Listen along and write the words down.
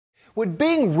Would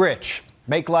being rich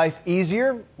make life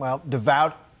easier? Well,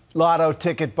 devout lotto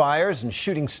ticket buyers and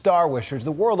shooting star wishers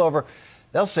the world over,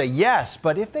 they'll say yes.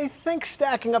 But if they think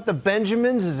stacking up the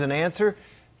Benjamins is an answer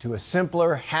to a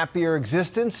simpler, happier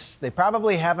existence, they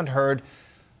probably haven't heard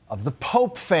of the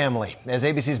Pope family. As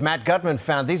ABC's Matt Gutman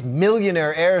found, these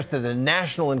millionaire heirs to the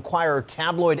National Enquirer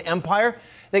tabloid empire,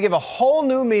 they give a whole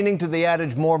new meaning to the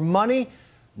adage, more money,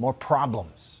 more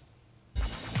problems.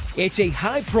 It's a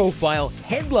high-profile,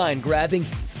 headline-grabbing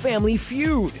family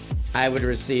feud. I would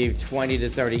receive 20 to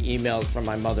 30 emails from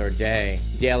my mother a day,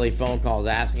 daily phone calls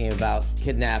asking about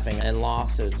kidnapping and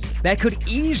lawsuits. That could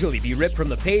easily be ripped from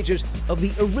the pages of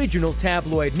the original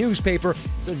tabloid newspaper,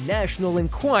 the National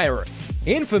Enquirer,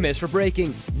 infamous for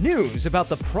breaking news about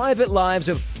the private lives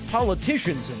of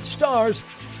politicians and stars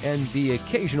and the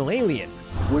occasional alien.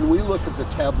 When we look at the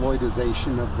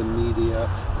tabloidization of the media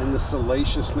and the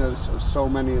salaciousness of so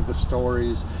many of the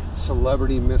stories,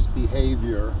 celebrity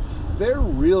misbehavior, they're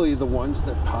really the ones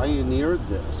that pioneered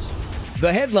this.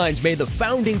 The headlines made the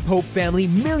founding Pope family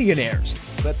millionaires,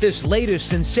 but this latest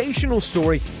sensational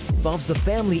story involves the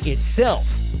family itself.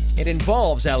 It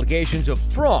involves allegations of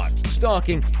fraud,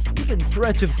 stalking, even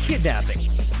threats of kidnapping.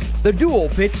 The duel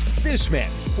pits this man,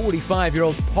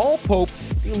 45-year-old Paul Pope,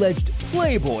 the alleged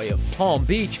playboy of Palm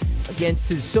Beach, against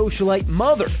his socialite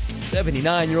mother,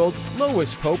 79-year-old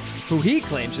Lois Pope, who he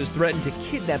claims has threatened to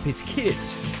kidnap his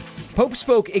kids. Pope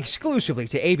spoke exclusively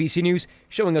to ABC News,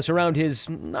 showing us around his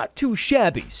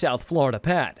not-too-shabby South Florida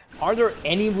pad. Are there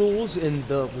any rules in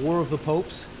the War of the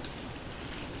Popes?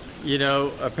 You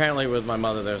know, apparently with my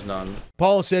mother, there's none.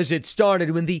 Paul says it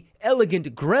started when the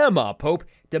elegant Grandma Pope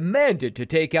demanded to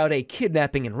take out a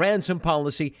kidnapping and ransom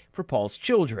policy for Paul's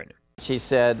children. She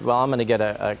said, well, I'm going to get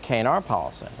a K&R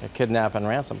policy, a kidnap and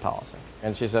ransom policy.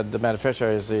 And she said the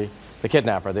beneficiary is the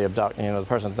kidnapper, the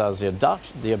person that does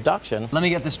the abduction. Let me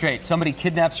get this straight. Somebody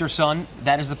kidnaps your son,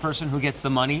 that is the person who gets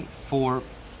the money for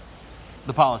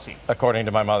the policy. According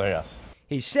to my mother, yes.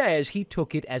 He says he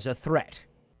took it as a threat.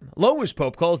 Lois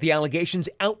Pope calls the allegations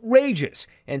outrageous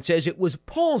and says it was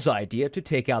Paul's idea to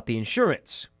take out the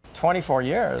insurance. 24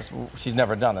 years, she's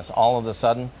never done this. All of a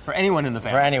sudden. For anyone in the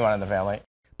family. For anyone in the family.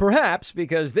 Perhaps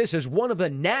because this is one of the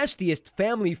nastiest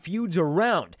family feuds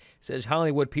around, says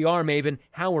Hollywood PR maven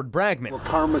Howard Bragman. Well,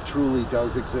 karma truly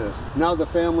does exist. Now the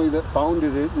family that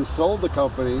founded it and sold the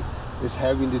company is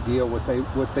having to deal with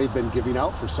what they've been giving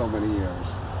out for so many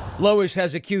years. Lois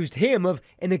has accused him of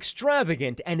an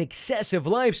extravagant and excessive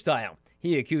lifestyle.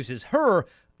 He accuses her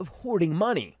of hoarding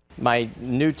money. My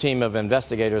new team of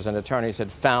investigators and attorneys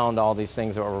had found all these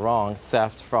things that were wrong,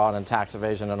 theft, fraud, and tax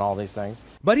evasion and all these things.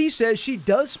 But he says she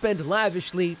does spend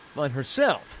lavishly on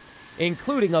herself,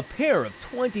 including a pair of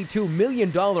 $22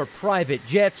 million private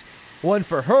jets, one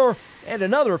for her and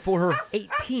another for her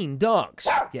 18 dogs.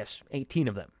 Yes, 18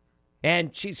 of them.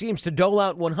 And she seems to dole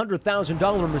out $100,000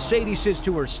 Mercedeses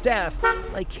to her staff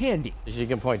like candy. She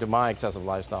can point to my excessive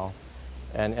lifestyle,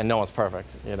 and no one's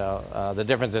perfect. You know, the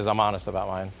difference is I'm honest about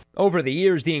mine. Over the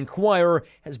years, the Enquirer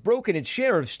has broken its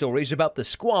share of stories about the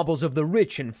squabbles of the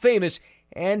rich and famous,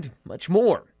 and much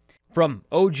more. From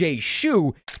O.J.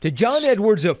 Shoe to John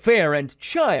Edwards' affair and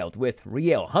child with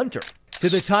Riel Hunter, to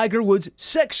the Tiger Woods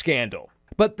sex scandal.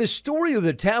 But the story of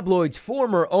the tabloid's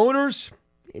former owners,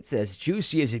 it's as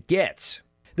juicy as it gets.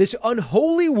 This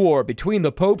unholy war between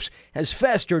the popes has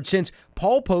festered since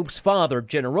Paul Pope's father,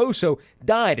 Generoso,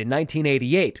 died in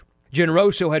 1988.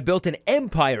 Generoso had built an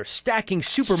empire stacking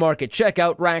supermarket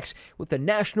checkout racks with the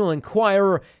National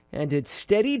Enquirer and its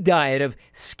steady diet of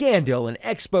scandal and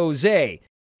expose. Then,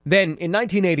 in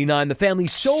 1989, the family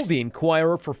sold the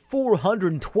Enquirer for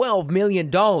 $412 million.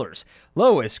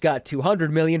 Lois got $200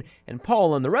 million, and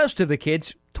Paul and the rest of the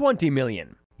kids, $20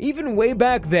 million. Even way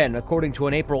back then, according to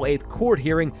an April 8th court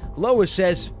hearing, Lois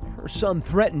says her son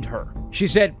threatened her. She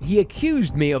said, he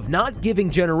accused me of not giving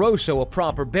Generoso a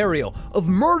proper burial, of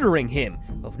murdering him,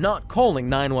 of not calling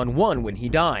 911 when he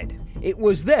died. It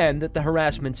was then that the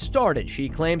harassment started, she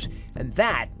claims, and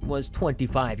that was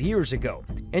 25 years ago.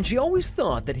 And she always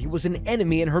thought that he was an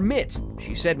enemy in her midst.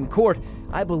 She said in court,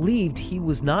 I believed he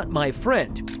was not my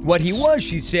friend. What he was,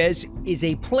 she says, is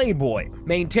a playboy,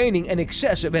 maintaining an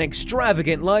excessive and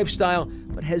extravagant lifestyle,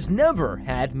 but has never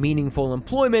had meaningful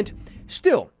employment.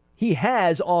 Still, he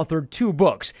has authored 2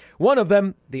 books. One of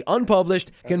them, the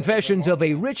unpublished Confessions of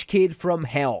a Rich Kid from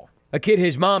Hell. A kid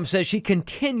his mom says she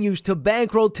continues to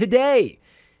bankroll today,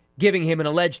 giving him an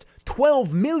alleged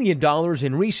 $12 million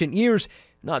in recent years,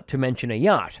 not to mention a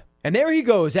yacht. And there he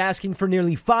goes, asking for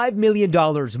nearly $5 million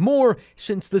more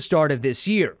since the start of this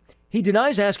year. He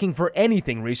denies asking for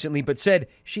anything recently, but said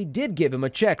she did give him a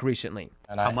check recently.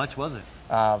 And how much was it?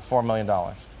 $4 million.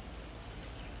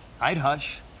 I'd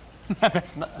hush.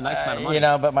 That's not a nice amount of money. You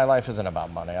know, but my life isn't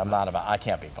about money. I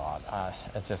can't be bought.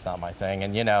 It's just not my thing.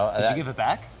 And, you know. Did you give it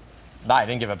back? No, I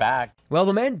didn't give it back. Well,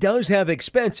 the man does have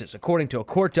expenses, according to a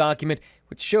court document,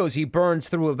 which shows he burns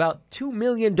through about $2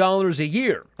 million a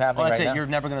year. Well, that's it. Now. You're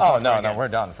never going to talk to her again. No, we're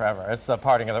done forever. It's the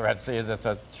parting of the Red Seas. It's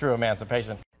a true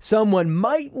emancipation. Someone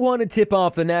might want to tip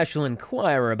off the National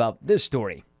Enquirer about this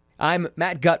story. I'm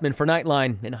Matt Gutman for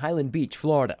Nightline in Highland Beach,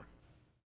 Florida.